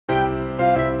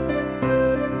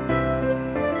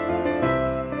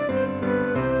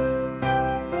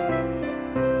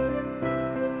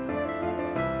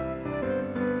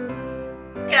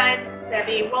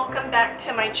Debbie. Welcome back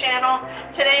to my channel.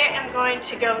 Today I'm going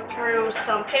to go through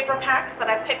some paper packs that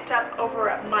I picked up over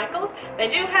at Michael's. They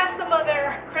do have some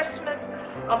other Christmas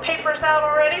papers out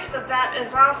already, so that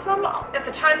is awesome. At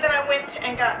the time that I went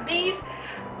and got these,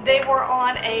 they were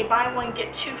on a buy one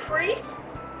get two free.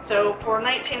 So for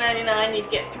 $19.99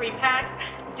 you'd get 3 packs.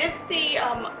 Did see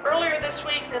earlier this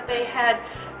week that they had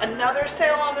another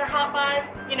sale on their hot buys.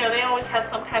 You know, they always have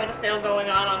some kind of a sale going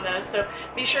on those, so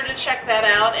be sure to check that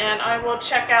out. And I will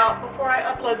check out, before I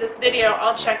upload this video,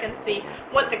 I'll check and see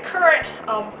what the current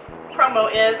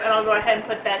promo is, and I'll go ahead and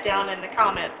put that down in the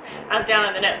comments, down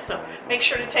in the notes, so make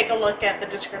sure to take a look at the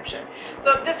description.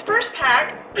 So this first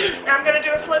pack, I'm going to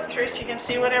do a flip through so you can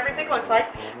see what everything looks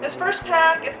like. This first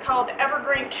pack is called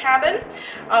Evergreen Cabin.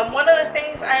 One of the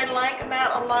things I like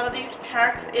about a lot of these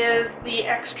packs is the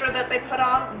extra that they put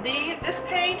on this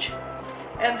page,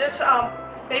 and this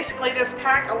basically this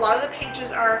pack, a lot of the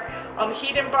pages are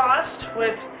heat embossed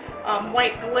with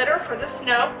white glitter for the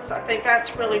snow, so I think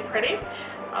that's really pretty.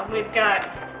 We've got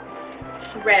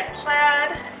red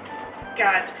plaid,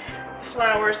 got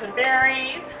flowers and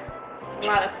berries, a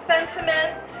lot of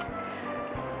sentiments,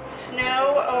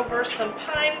 snow over some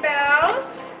pine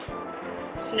boughs,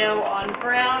 snow on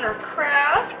brown or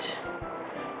craft,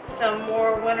 some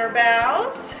more winter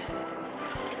boughs.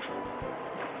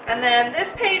 And then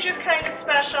this page is kind of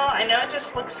special. I know it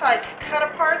just looks like cut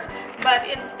aparts, but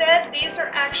instead these are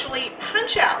actually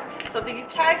punch outs. So the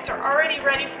tags are already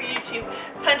ready for you to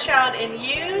punch out and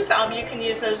use. You can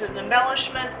use those as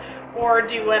embellishments, or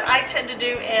do what I tend to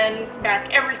do and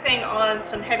back everything on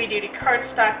some heavy duty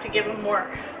cardstock to give them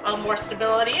more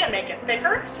stability and make it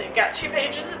thicker. So you've got 2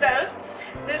 pages of those.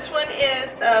 This one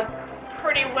is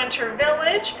Pretty Winter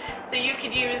Village, so you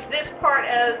could use this part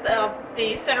as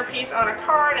the centerpiece on a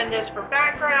card and this for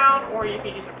background, or you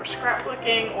could use it for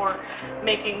scrapbooking or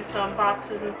making some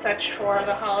boxes and such for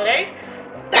the holidays.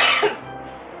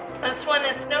 This one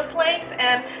is Snowflakes,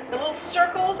 and the little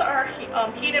circles are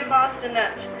heat embossed in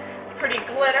that pretty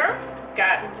glitter.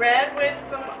 Got red with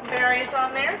some berries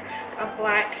on there, a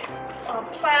black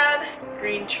plaid,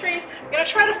 green trees. I'm going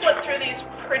to try to flip through these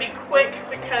pretty quick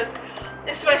because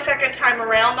this is my second time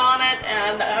around on it,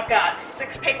 and I've got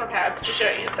 6 paper pads to show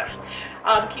you,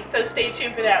 so stay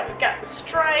tuned for that. We've got the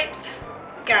stripes,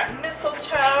 got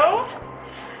mistletoe.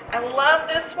 I love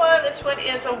this one. This one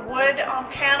is a wood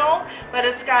panel, but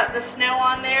it's got the snow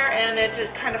on there, and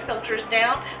it kind of filters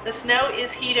down. The snow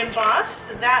is heat embossed,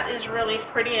 so that is really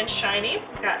pretty and shiny.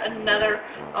 We've got another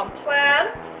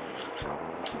plaid.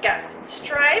 We've got some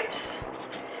stripes,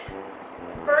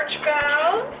 birch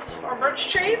boughs or birch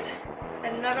trees.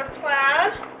 Another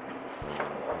plaid.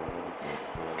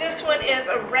 This one is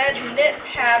a red knit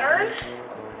pattern.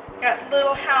 Got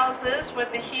little houses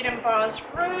with the heat embossed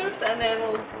roofs and then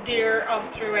little deer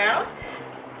throughout.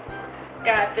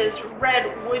 Got this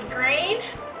red wood grain.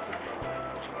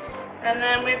 And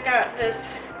then we've got this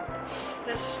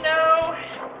snow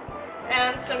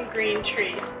and some green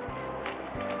trees.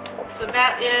 So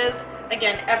that is,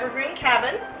 again, Evergreen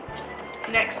Cabin.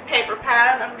 Next paper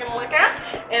pad I'm going to look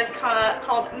at is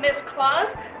called Miss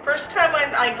Claus. First time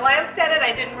I glanced at it,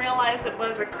 I didn't realize it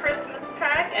was a Christmas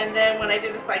pack, and then when I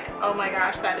did, it's like, oh my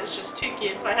gosh, that is just too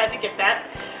cute, so I had to get that.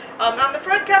 On the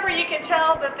front cover you can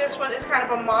tell that this one is kind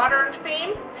of a modern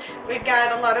theme. We've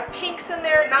got a lot of pinks in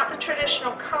there, not the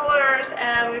traditional colors,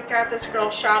 and we've got this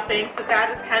girl shopping, so that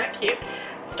is kind of cute.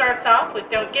 Starts off with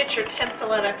 "Don't get your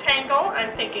tinsel in a tangle."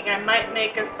 I'm thinking I might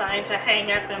make a sign to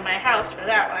hang up in my house for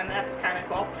that one. That's kind of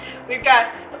cool. We've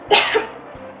got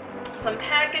some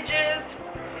packages,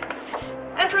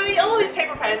 and for all these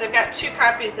paper pies, I've got 2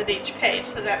 copies of each page,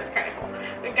 so that is kind of cool.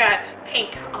 We've got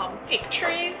pink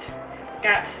trees,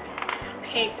 got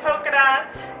pink polka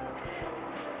dots,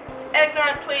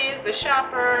 eggnog please, the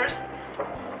shoppers,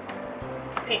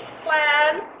 pink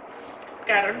plaid,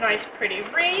 got a nice pretty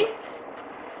wreath,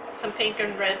 some pink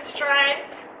and red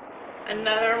stripes,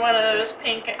 another one of those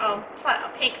pink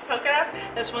polka dots.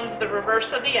 This one's the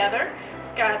reverse of the other.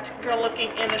 Got a girl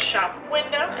looking in a shop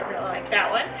window. I really like that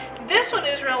one. This one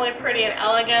is really pretty and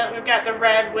elegant. We've got the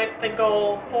red with the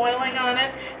gold foiling on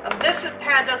it. This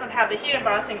pad doesn't have the heat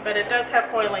embossing, but it does have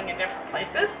foiling in different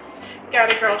places.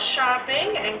 Got a girl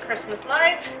shopping and Christmas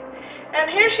lights. And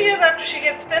here she is after she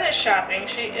gets finished shopping.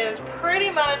 She is pretty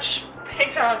much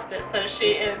exhausted, so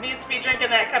she needs to be drinking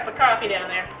that cup of coffee down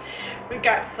there. We've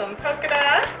got some polka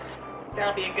dots.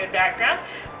 That'll be a good background.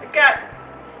 We've got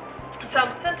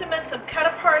some sentiments, some cut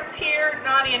aparts here.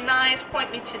 Naughty and nice, point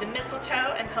me to the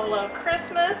mistletoe, and hello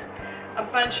Christmas. A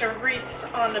bunch of wreaths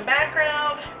on the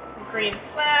background. Green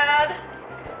plaid.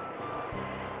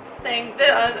 Saying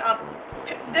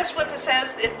This one just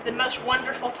says it's the most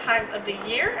wonderful time of the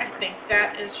year. I think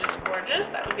that is just gorgeous.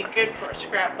 That would be good for a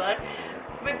scrapbook.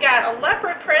 We've got a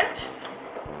leopard print,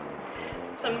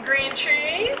 some green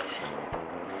trees,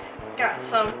 got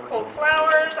some cool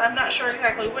flowers. I'm not sure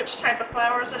exactly which type of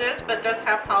flowers it is, but it does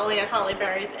have holly and holly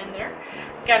berries in there.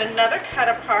 We've got another cut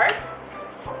apart.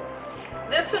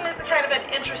 This one is kind of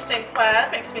an interesting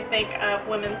plaid, makes me think of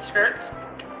women's skirts.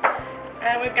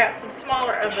 And we've got some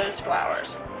smaller of those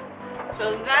flowers.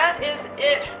 So that is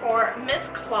it for Miss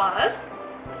Claus.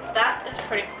 That is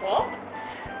pretty cool.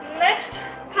 Next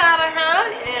pad I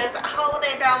have is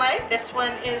Holiday Ballet. This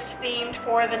one is themed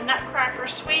for the Nutcracker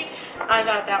Suite. I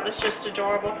thought that was just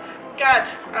adorable. Got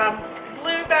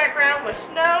blue background with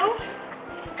snow.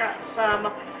 Got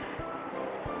some,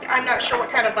 I'm not sure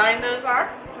what kind of vine those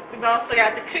are. We've also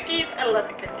got the cookies. I love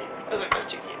the cookies. Those are just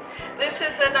too cute. This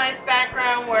is a nice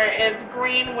background where it's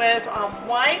green with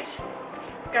white.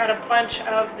 Got a bunch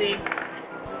of the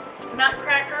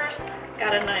nutcrackers.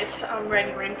 Got a nice red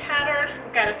and green pattern.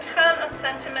 We've got a ton of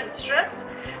sentiment strips.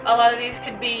 A lot of these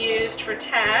could be used for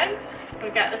tags.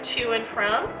 We've got the to and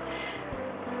from.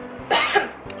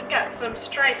 We've got some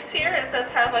stripes here. It does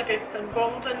have like some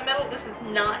gold in the middle. This is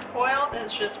not coiled,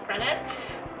 it's just printed.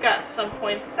 We've got some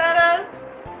poinsettias.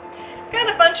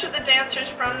 Got a bunch of the dancers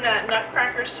from that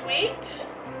Nutcracker Suite.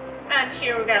 And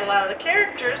here we've got a lot of the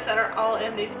characters that are all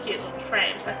in these cute little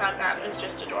frames. I thought that was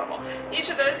just adorable. Each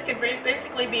of those could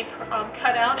basically be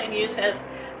cut out and used as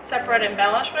separate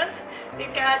embellishments.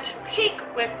 We've got pink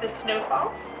with the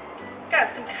snowfall.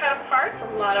 Got some cut aparts,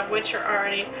 a lot of which are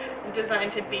already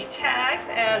designed to be tags.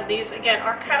 And these, again,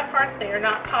 are cut aparts. They are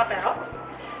not pop outs.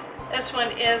 This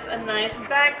one is a nice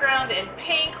background in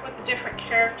pink with the different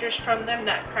characters from the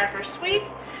Nutcracker Suite.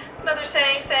 Another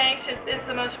saying it's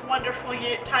the most wonderful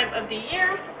time of the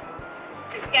year.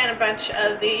 Again, a bunch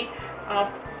of the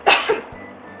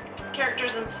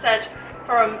characters and such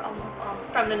from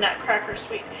the Nutcracker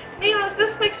Suite. To be honest,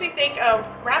 this makes me think of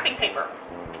wrapping paper.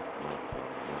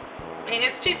 I mean,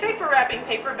 it's too thick for wrapping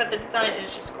paper, but the design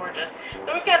is just gorgeous.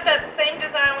 Then we've got that same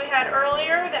design we had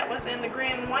earlier that was in the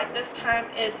green and white. This time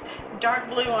it's dark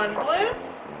blue on blue.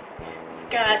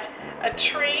 Got a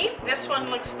tree. This one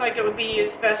looks like it would be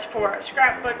used best for a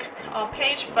scrapbook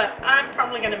page, but I'm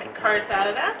probably going to make cards out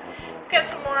of that. Got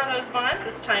some more of those vines,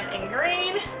 this time in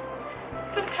green.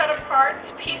 Some cut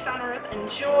aparts, peace on earth and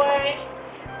joy.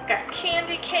 Got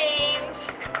candy canes.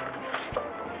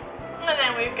 And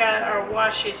then we've got our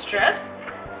washi strips.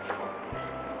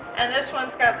 And this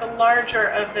one's got the larger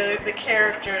of the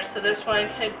characters, so this one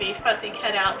could be fuzzy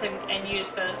cut out and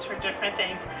use those for different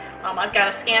things. I've got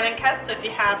a scan and cut, so if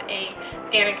you have a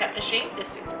scan and cut machine,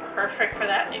 this is perfect for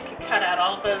that. You can cut out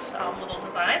all those little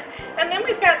designs. And then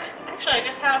we've got, actually I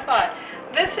just had a thought,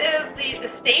 this is the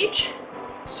stage.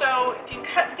 So if you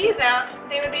cut these out,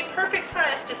 they would be perfect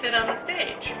size to fit on the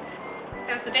stage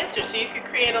as the dancers, so you could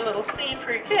create a little scene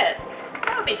for your kids.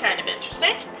 That would be kind of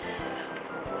interesting.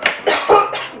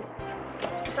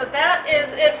 So that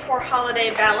is it for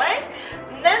Holiday Ballet.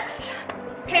 Next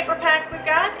paper pack we've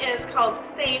got is called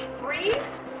Save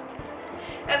Freeze.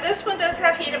 And this one does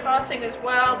have heat embossing as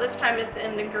well. This time it's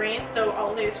in the green, so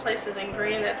all these places in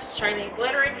green that's shiny and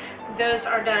glittery, those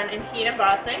are done in heat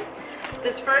embossing.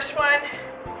 This first one,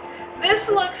 this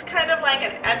looks kind of like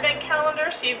an advent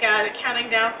calendar, so you've got it counting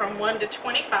down from 1 to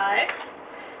 25,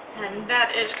 and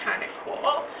that is kind of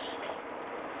cool.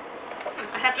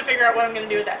 I have to figure out what I'm going to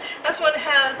do with that. This one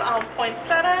has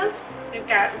poinsettias. We've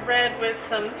got red with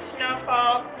some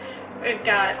snowfall. We've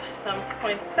got some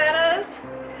poinsettias.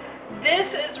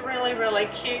 This is really, really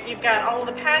cute. You've got all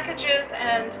the packages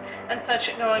and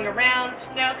such going around,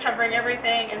 snow covering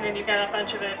everything, and then you've got a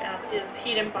bunch of it is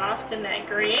heat embossed in that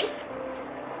green.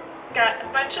 Got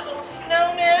a bunch of little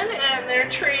snowmen and their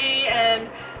tree and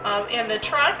in the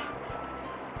truck.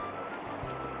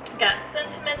 Got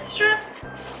sentiment strips,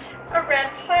 a red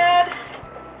plaid.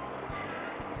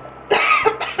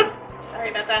 Sorry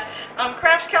about that.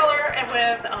 Craft color and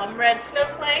with red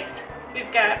snowflakes.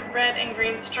 We've got red and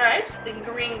green stripes. The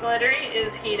green glittery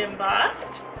is heat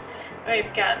embossed.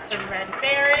 We've got some red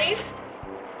berries,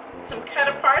 some cut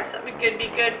aparts that would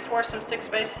be good for some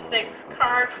 6x6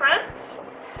 card fronts.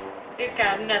 We've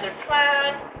got another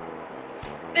plaid.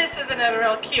 This is another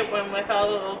real cute one with all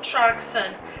the little trucks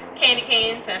and candy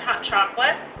canes and hot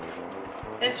chocolate.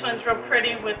 This one's real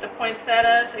pretty with the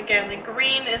poinsettias. Again, the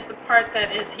green is the part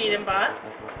that is heat embossed.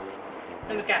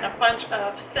 And we've got a bunch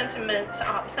of sentiment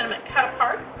cut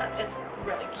aparts. That is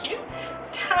really cute.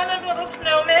 Ton of little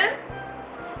snowmen.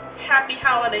 Happy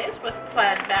holidays with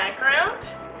plaid background.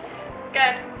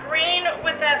 Got green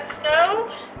with that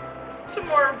snow. Some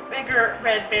more bigger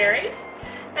red berries.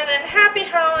 And then happy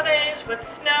holidays with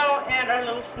snow and our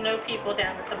little snow people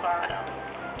down at the bottom.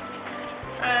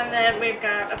 And then we've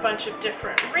got a bunch of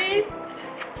different wreaths.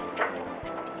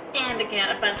 And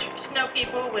again, a bunch of snow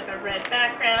people with a red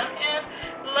background. And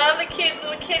love the cute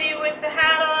little kitty with the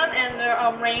hat on and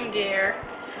the reindeer.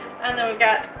 And then we've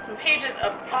got some pages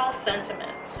of all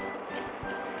sentiments.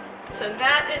 So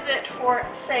that is it for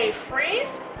Save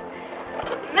Freeze.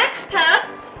 Next pad,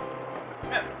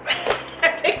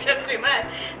 I picked up too much.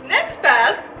 Next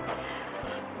pad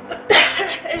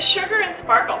is Sugar and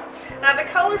Sparkle. Now the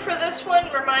color for this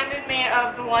one reminded me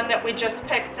of the one that we just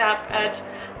picked up at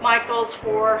Michael's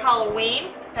for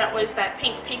Halloween. That was that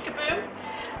pink peekaboo.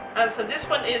 So this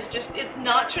one is just, it's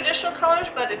not traditional colors,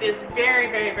 but it is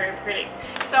very, very, very pretty.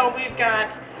 So we've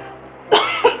got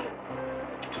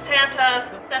Santa,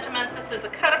 some sentiments. This is a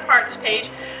cut aparts page.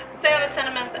 Santa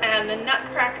sentiments and the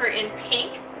Nutcracker in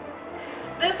pink.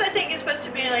 This I think is supposed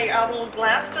to be like little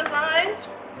glass designs.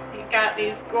 You've got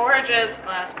these gorgeous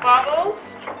glass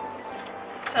bubbles,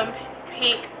 some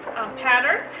pink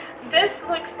pattern. This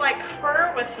looks like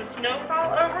fur with some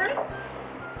snowfall over it.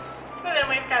 And then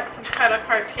we've got some cut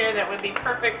aparts here that would be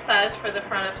perfect size for the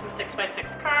front of some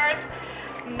 6x6 cards.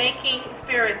 Making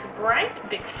Spirits Bright,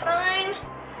 big sign.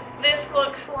 This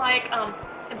looks like a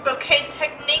bouquet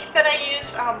technique that I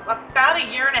used about a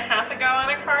year and a half ago on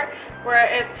a card, where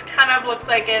it's kind of looks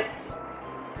like it's,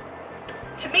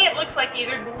 to me it looks like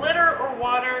either glitter or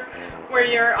water, where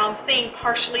you're seeing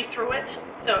partially through it,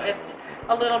 so it's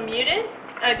a little muted.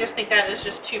 I just think that is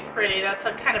just too pretty. That's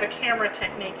a kind of a camera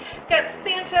technique. Got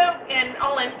Santa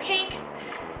all in pink.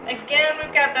 Again,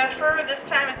 we've got the fur. This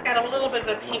time it's got a little bit of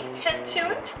a pink tint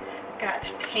to it. Got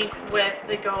pink with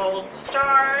the gold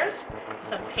stars,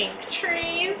 some pink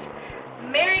trees.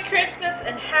 Merry Christmas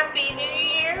and Happy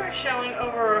New Year showing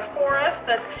over for us.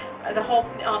 That the whole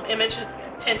image is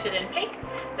tinted in pink.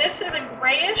 This is a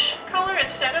grayish color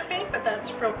instead of pink, but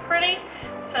that's real pretty.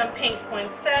 Some pink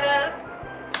poinsettias.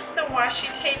 The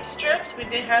washi tape strips. We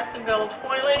did have some gold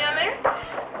foiling on there.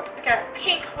 We got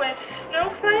pink with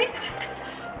snowflakes.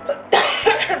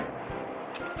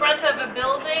 Front of a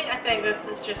building. I think this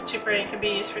is just too pretty. It can be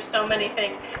used for so many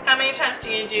things. How many times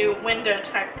do you do window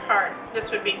type cards?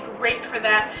 This would be great for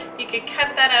that. You could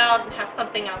cut that out and have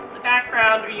something else in the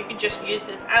background, or you could just use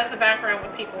this as the background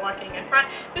with people walking in front.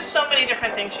 There's so many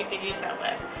different things you could use that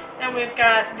with. And we've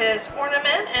got this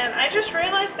ornament, and I just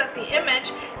realized that the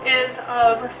image is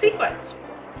of a sequence.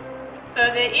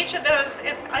 So each of those,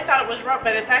 I thought it was rope,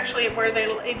 but it's actually where they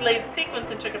laid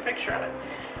sequence and took a picture of it.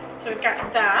 So we've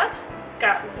got that.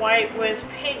 Got white with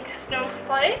pink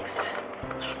snowflakes.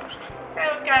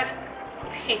 And we've got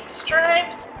pink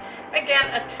stripes.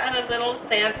 Again, a ton of little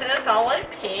Santas, all in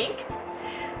pink.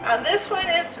 This one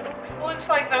looks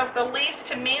like the leaves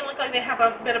to me look like they have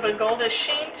a bit of a goldish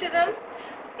sheen to them.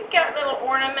 We've got little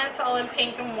ornaments all in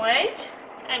pink and white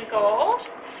and gold.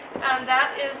 And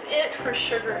that is it for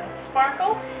Sugar and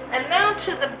Sparkle. And now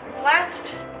to the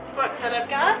last book that I've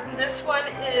got. This one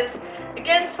is,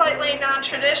 again, slightly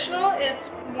non-traditional. It's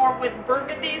more with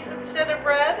burgundies instead of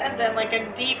red, and then like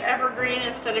a deep evergreen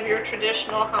instead of your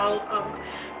traditional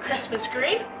Christmas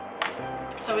green.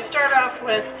 So we start off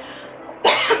with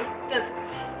this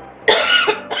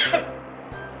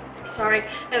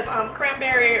this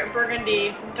cranberry or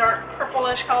burgundy dark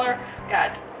purplish color.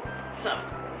 Got some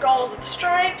gold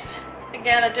stripes.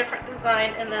 Again, a different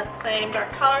design in that same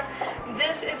dark color.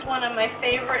 This is one of my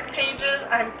favorite pages.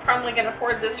 I'm probably going to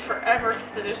hoard this forever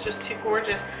because it is just too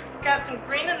gorgeous. We've got some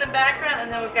green in the background, and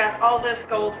then we've got all this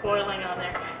gold foiling on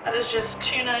there. That is just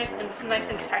too nice, and it's nice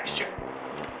in texture.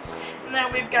 And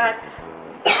then we've got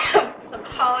some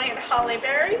holly and holly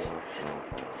berries,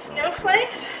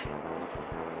 snowflakes,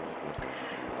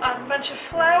 a bunch of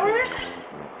flowers.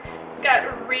 We've got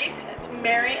a wreath. It's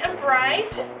merry and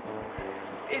bright.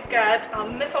 We've got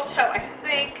mistletoe, I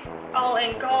think, all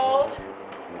in gold.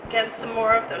 Again, some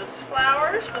more of those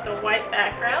flowers with a white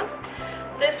background.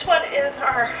 This one is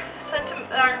our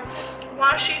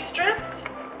washi strips.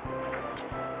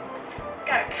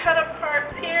 Got cut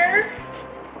aparts here.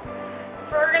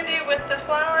 Burgundy with the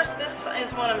flowers. This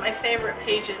is one of my favorite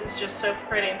pages. It's just so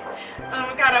pretty.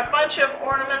 We've got a bunch of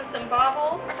ornaments and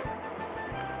baubles.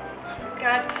 We've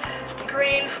got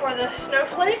green for the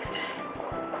snowflakes.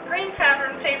 Green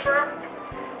pattern paper,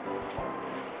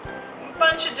 a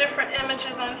bunch of different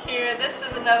images on here. This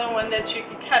is another one that you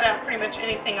can cut out pretty much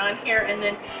anything on here and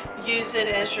then use it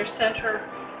as your center,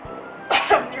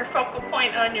 your focal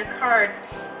point on your card.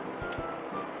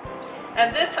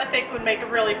 And this, I think, would make a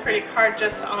really pretty card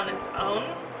just on its own.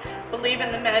 Believe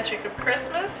in the magic of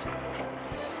Christmas.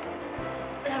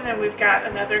 And then we've got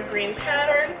another green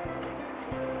pattern.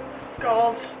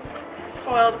 gold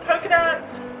foiled polka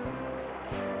dots.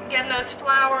 Again, those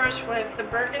flowers with the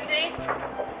burgundy.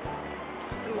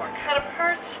 Some more cut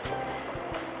aparts.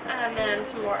 And then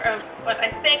some more of what I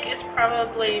think is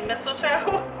probably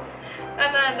mistletoe.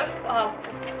 And then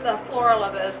the floral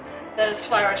of those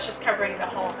flowers just covering the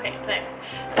whole thing.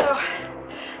 So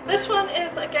this one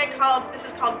is again this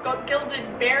is called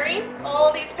Gilded Berry.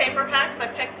 All these paper packs I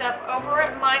picked up over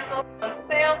at MacLeod on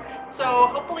sale. So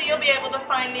hopefully you'll be able to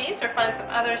find these or find some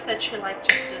others that you like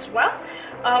just as well.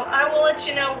 I will let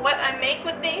you know what I make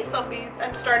with these.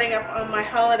 I'm starting up on my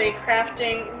holiday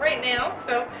crafting right now.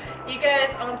 So you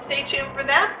guys stay tuned for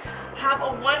that. Have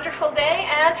a wonderful day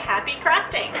and happy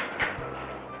crafting.